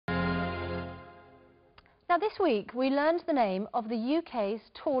Now this week we learned the name of the UK's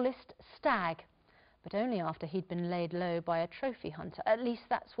tallest stag, but only after he'd been laid low by a trophy hunter. At least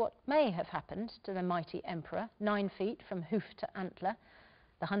that's what may have happened to the mighty emperor, 9 feet from hoof to antler.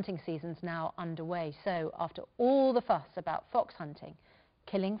 The hunting season's now underway, so after all the fuss about fox hunting,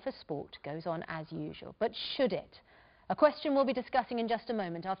 killing for sport goes on as usual. But should it? A question we'll be discussing in just a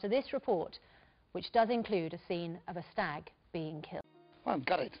moment after this report, which does include a scene of a stag being killed. Well, I'm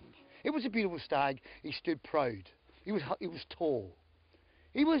gutted. It was a beautiful stag. He stood proud. He was tall.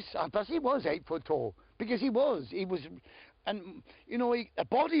 He was 8 foot tall, because he was, and you know, a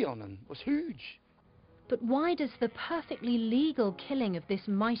body on him was huge. But why does the perfectly legal killing of this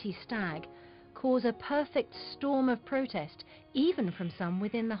mighty stag cause a perfect storm of protest, even from some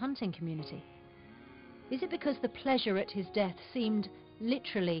within the hunting community? Is it because the pleasure at his death seemed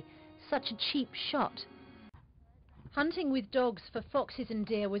literally such a cheap shot? Hunting with dogs for foxes and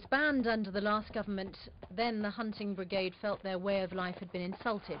deer was banned under the last government. Then the hunting brigade felt their way of life had been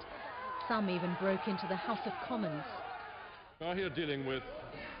insulted. Some even broke into the House of Commons. We're here dealing with...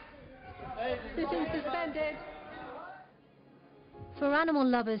 Sitting suspended. For animal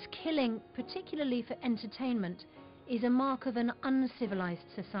lovers, killing, particularly for entertainment, is a mark of an uncivilized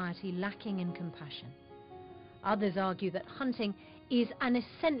society lacking in compassion. Others argue that hunting is an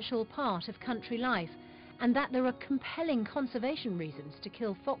essential part of country life, and that there are compelling conservation reasons to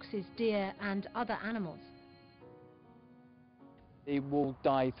kill foxes, deer and other animals. They will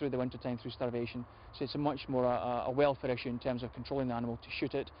die through the winter time through starvation, so it's a much more a welfare issue in terms of controlling the animal to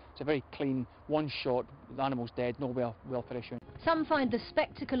shoot it. It's a very clean, one shot, the animal's dead, no welfare issue. Some find the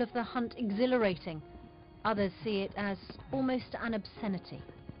spectacle of the hunt exhilarating. Others see it as almost an obscenity.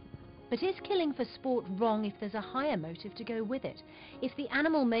 But is killing for sport wrong if there's a higher motive to go with it? If the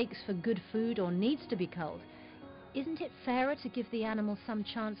animal makes for good food or needs to be culled, isn't it fairer to give the animal some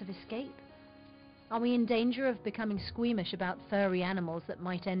chance of escape? Are we in danger of becoming squeamish about furry animals that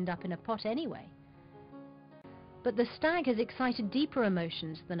might end up in a pot anyway? But the stag has excited deeper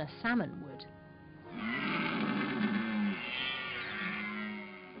emotions than a salmon would.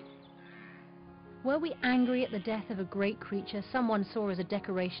 Were we angry at the death of a great creature someone saw as a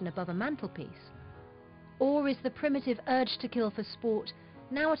decoration above a mantelpiece? Or is the primitive urge to kill for sport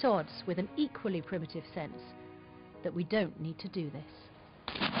now at odds with an equally primitive sense that we don't need to do this?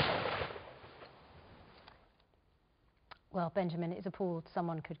 Well, Benjamin, it's appalled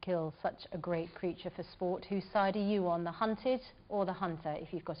someone could kill such a great creature for sport. Whose side are you on, the hunted or the hunter?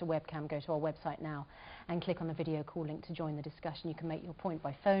 If you've got a webcam, go to our website now and click on the video call link to join the discussion. You can make your point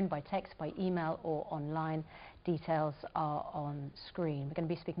by phone, by text, by email or online. Details are on screen. We're going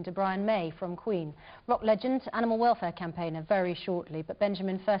to be speaking to Brian May from Queen. Rock legend, animal welfare campaigner very shortly. But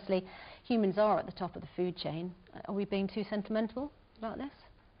Benjamin, firstly, humans are at the top of the food chain. Are we being too sentimental about this?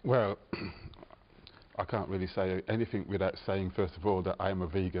 Well, I can't really say anything without saying, first of all, that I'm a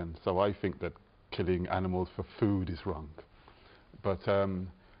vegan, so I think that killing animals for food is wrong. But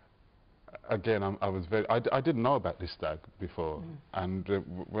again, I didn't know about this stag before, and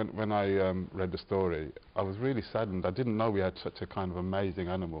when I read the story, I was really saddened. I didn't know we had such a kind of amazing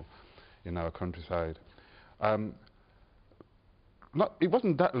animal in our countryside. It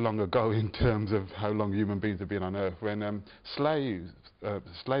wasn't that long ago in terms of how long human beings have been on Earth, when slave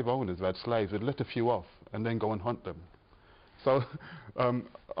owners who had slaves would let a few off and then go and hunt them. So I'm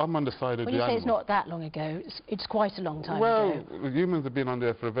on the side of the animal. When you say it's not that long ago, it's quite a long time ago. Well, humans have been on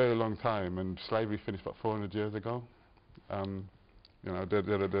there for a very long time, and slavery finished about 400 years ago. You know,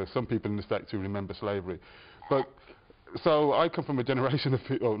 there are some people in the States who remember slavery. But so I come from a generation of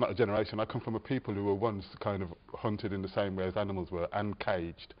people, well, not a generation, I come from a people who were once kind of hunted in the same way as animals were, and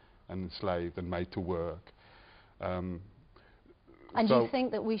caged and enslaved and made to work. And do you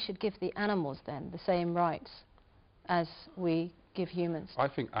think that we should give the animals then the same rights as we give humans? I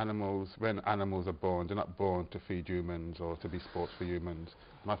think animals, when animals are born, they're not born to feed humans or to be sports for humans.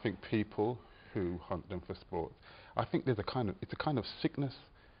 And I think people who hunt them for sport, I think it's a kind of sickness.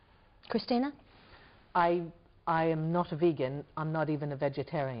 Christina? I am not a vegan, I'm not even a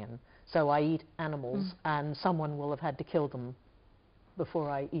vegetarian, so I eat animals and someone will have had to kill them before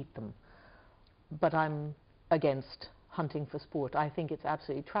I eat them. But I'm against hunting for sport. I think it's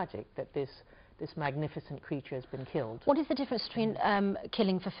absolutely tragic that this magnificent creature has been killed. What is the difference between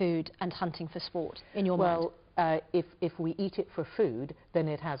killing for food and hunting for sport, in your mind? Well, if we eat it for food, then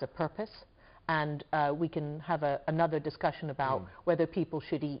it has a purpose, and we can have another discussion about whether people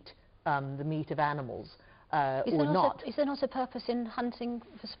should eat the meat of animals. or not. Is there not a purpose in hunting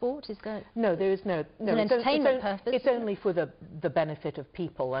for sport? Is there? No, there is no. No, an entertainment purpose. It's only for the benefit of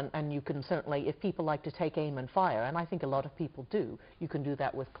people, and you can certainly, if people like to take aim and fire, and I think a lot of people do, you can do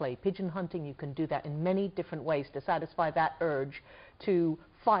that with clay pigeon hunting. You can do that in many different ways to satisfy that urge to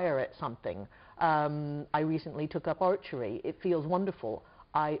fire at something. I recently took up archery. It feels wonderful.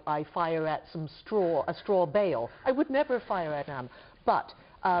 I fire at a straw bale. I would never fire at an animal, but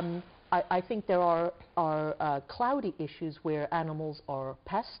I think there are cloudy issues where animals are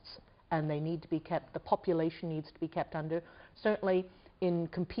pests and they need to be kept, the population needs to be kept under. Certainly in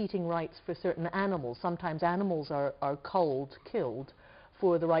competing rights for certain animals, sometimes animals are killed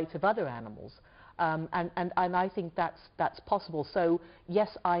for the rights of other animals. And I think that's possible. So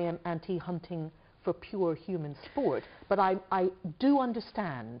yes, I am anti-hunting for pure human sport, but I do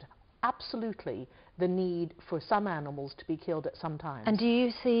understand absolutely the need for some animals to be killed at some time. And do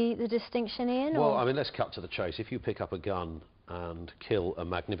you see the distinction, Ian? Well, I mean, let's cut to the chase. If you pick up a gun and kill a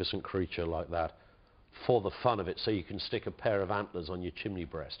magnificent creature like that for the fun of it, so you can stick a pair of antlers on your chimney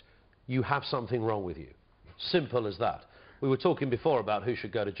breast, you have something wrong with you. Simple as that. We were talking before about who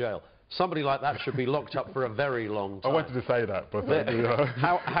should go to jail. Somebody like that should be locked up for a very long time. I wanted to say that, but...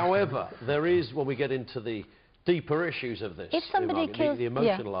 However, there is, when we get into the deeper issues of this, if somebody kills... the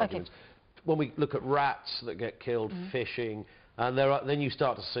emotional arguments, when we look at rats that get killed, fishing, and then you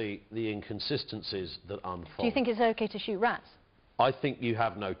start to see the inconsistencies that unfold. Do you think it's okay to shoot rats? I think you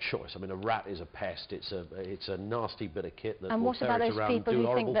have no choice. I mean, a rat is a pest. It's a nasty bit of kit that and will tear it around and do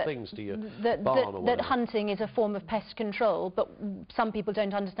horrible things to your barn or whatever. That hunting is a form of pest control, but some people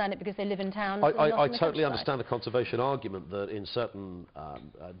don't understand it because they live in towns. I totally understand the conservation argument that in certain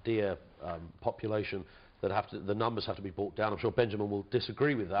deer population that the numbers have to be brought down. I'm sure Benjamin will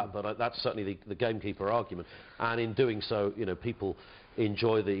disagree with that, but that's certainly the gamekeeper argument. And in doing so, you know, people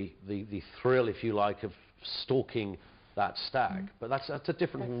enjoy the thrill, if you like, of stalking that stag. But that's a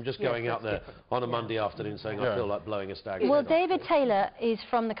different from just going out there on a Monday afternoon saying, I feel like blowing a stag. Well, David Taylor is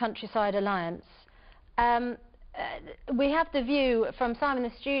from the Countryside Alliance. We have the view from Simon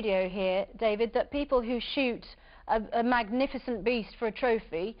in the studio here, David, that people who shoot a magnificent beast for a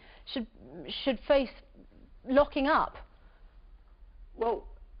trophy should face locking up. Well,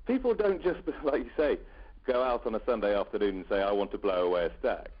 people don't just, like you say, go out on a Sunday afternoon and say, I want to blow away a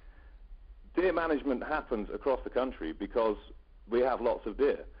stag. Deer management happens across the country because we have lots of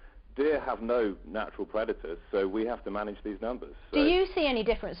deer. Deer have no natural predators, so we have to manage these numbers. So do you see any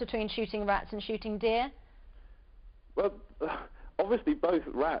difference between shooting rats and shooting deer? Well, obviously both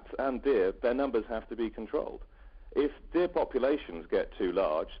rats and deer, their numbers have to be controlled. If deer populations get too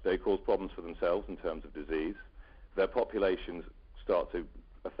large, they cause problems for themselves in terms of disease. Their populations start to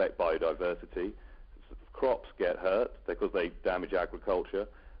affect biodiversity. Crops get hurt because they damage agriculture.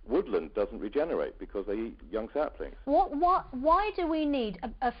 Woodland doesn't regenerate because they eat young saplings. Why do we need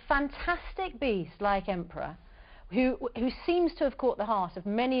a fantastic beast like Emperor, who seems to have caught the heart of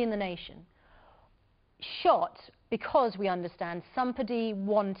many in the nation, shot because we understand somebody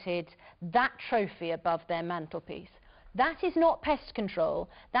wanted that trophy above their mantelpiece? That is not pest control.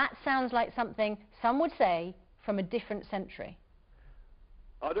 That sounds like something some would say from a different century.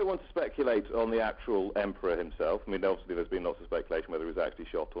 I don't want to speculate on the actual emperor himself. I mean, obviously there's been lots of speculation whether he was actually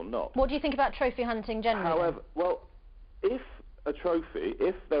shot or not. What do you think about trophy hunting generally? However, well, if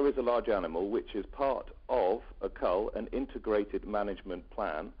there is a large animal which is part of a cull, an integrated management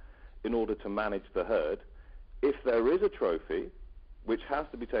plan in order to manage the herd, if there is a trophy which has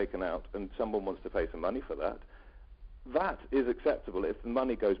to be taken out and someone wants to pay some money for that, that is acceptable if the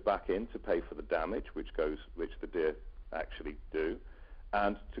money goes back in to pay for the damage which the deer actually do,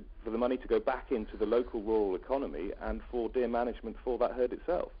 and for the money to go back into the local rural economy and for deer management for that herd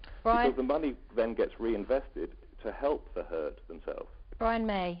itself. Brian? Because the money then gets reinvested to help the herd themselves. Brian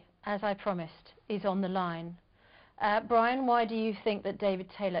May, as I promised, is on the line. Brian, why do you think that David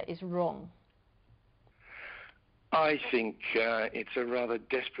Taylor is wrong? I think it's a rather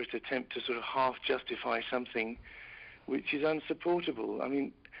desperate attempt to sort of half-justify something which is unsupportable. I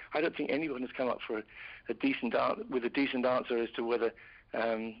mean, I don't think anyone has come up with a decent answer as to whether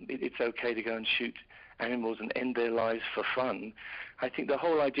it's okay to go and shoot animals and end their lives for fun. I think the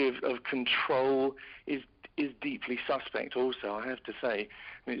whole idea of control is deeply suspect also, I have to say.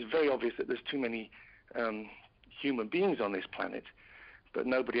 I mean, it's very obvious that there's too many human beings on this planet, but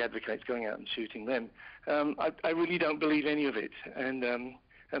nobody advocates going out and shooting them. I really don't believe any of it, and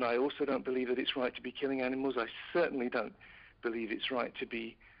I also don't believe that it's right to be killing animals. I certainly don't believe it's right to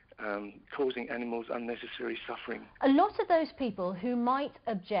be causing animals unnecessary suffering. A lot of those people who might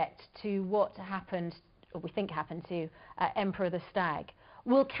object to what happened, or we think happened to Emperor the Stag,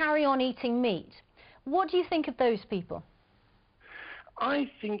 will carry on eating meat. What do you think of those people? I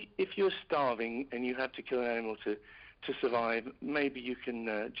think if you're starving and you have to kill an animal to survive, maybe you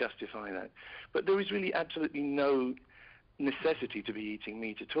can justify that. But there is really absolutely no necessity to be eating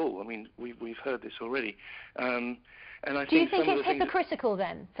meat at all. I mean, we've heard this already. And I do you think it's hypocritical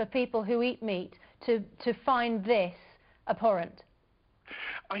then for people who eat meat to find this abhorrent?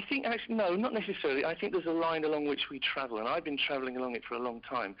 I think actually, no, not necessarily. I think there's a line along which we travel, and I've been travelling along it for a long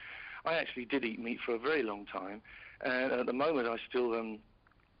time. I actually did eat meat for a very long time, and at the moment I still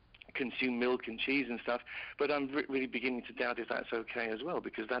consume milk and cheese and stuff, but I'm really beginning to doubt if that's okay as well,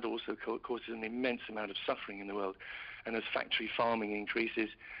 because that also causes an immense amount of suffering in the world. And as factory farming increases,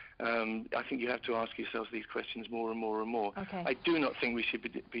 I think you have to ask yourselves these questions more and more and more. Okay. I do not think we should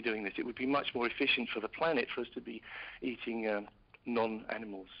be doing this. It would be much more efficient for the planet for us to be eating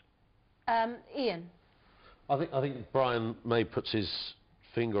non-animals. Ian? I think Brian May puts his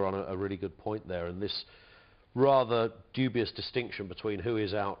finger on a really good point there, and this rather dubious distinction between who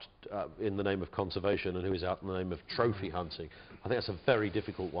is out in the name of conservation and who is out in the name of trophy hunting. I think that's a very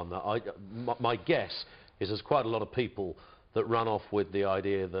difficult one. My guess is there's quite a lot of people that run off with the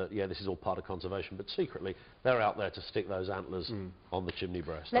idea that, yeah, this is all part of conservation, but secretly they're out there to stick those antlers on the chimney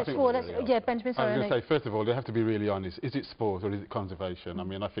breast. Yeah, Benjamin, sorry. I was going to say, first of all, they have to be really honest. Is it sport or is it conservation? I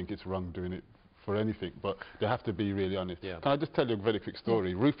mean, I think it's wrong doing it for anything, but they have to be really honest. Yeah. Can I just tell you a very quick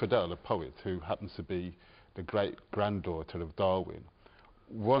story? Ruth Adele, a poet who happens to be the great-granddaughter of Darwin.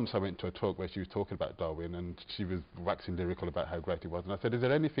 Once I went to a talk where she was talking about Darwin, and she was waxing lyrical about how great he was, and I said, is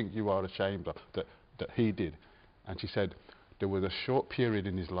there anything you are ashamed of that he did? And she said, there was a short period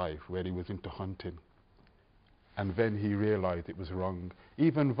in his life where he was into hunting, and then he realised it was wrong.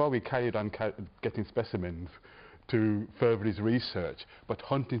 Even though he carried on getting specimens to further his research, but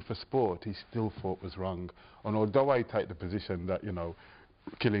hunting for sport he still thought was wrong. And although I take the position that, you know,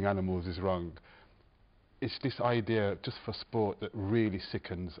 killing animals is wrong, it's this idea just for sport that really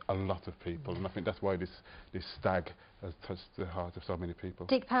sickens a lot of people, and I think that's why this stag has touched the heart of so many people.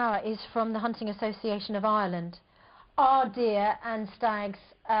 Dick Power is from the Hunting Association of Ireland. Are deer and stags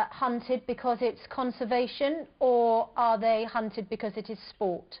hunted because it's conservation, or are they hunted because it is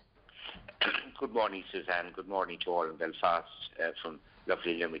sport? Good morning, Suzanne. Good morning to all in Belfast from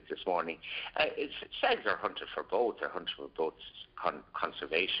lovely Limerick this morning. Stags are hunted for both. They're hunted for both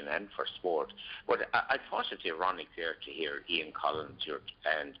conservation and for sport. But I thought it ironic there to hear Ian Collins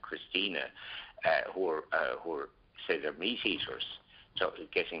and Christina, who say they're meat eaters, so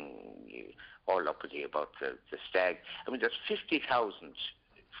getting all uppity about the stag. I mean, there's 50,000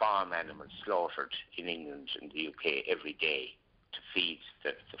 farm animals slaughtered in England and the UK every day to feed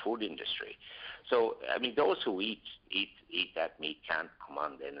the food industry. So, I mean, those who eat that meat can't come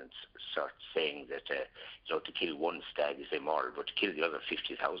on then and start saying that, you know, to kill one stag is immoral, but to kill the other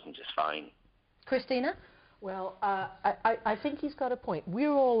 50,000 is fine. Christina? Well, I think he's got a point.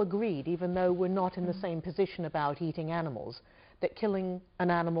 We're all agreed, even though we're not in the same position about eating animals, that killing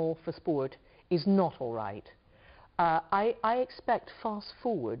an animal for sport is not all right. I expect fast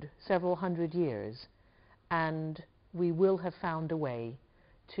forward several hundred years, and we will have found a way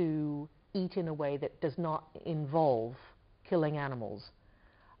to eat in a way that does not involve killing animals.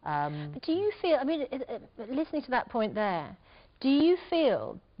 Do you feel, I mean, listening to that point there, do you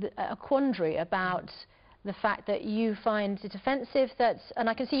feel a quandary about the fact that you find it offensive that, and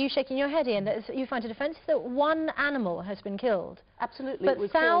I can see you shaking your head, Ian, that you find it offensive that one animal has been killed? Absolutely.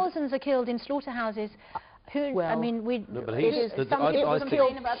 But thousands are killed in slaughterhouses. Well, I mean, no, but it was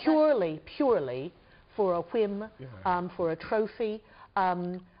killed purely for a whim, for a trophy.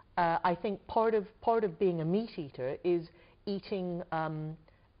 I think part of being a meat eater is eating.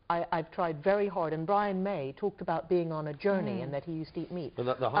 I've tried very hard, and Brian May talked about being on a journey and that he used to eat meat. And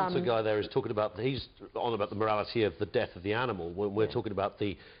the hunter guy there is talking about, he's on about the morality of the death of the animal, when we're talking about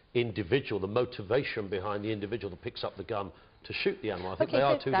the individual, the motivation behind the individual that picks up the gun to shoot the animal. I think they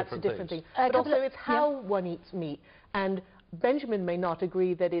are two different things. Thing. But also it's how one eats meat, and Benjamin may not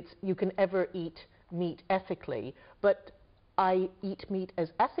agree that you can ever eat meat ethically, but I eat meat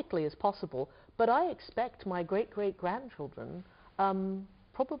as ethically as possible, but I expect my great-great-grandchildren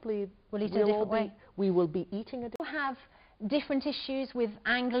probably will eat in a different way. We will be eating a different way. Have different issues with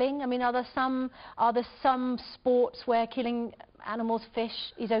angling? I mean, are there some sports where killing animals, fish,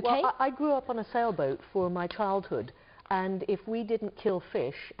 is okay? Well, I grew up on a sailboat for my childhood, and if we didn't kill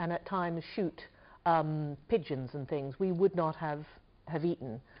fish and at times shoot pigeons and things, we would not have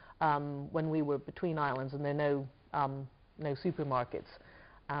eaten when we were between islands, and there are no supermarkets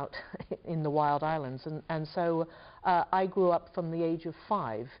out in the wild islands, and so I grew up from the age of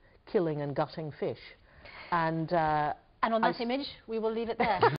 5 killing and gutting fish, and on that image we will leave it there.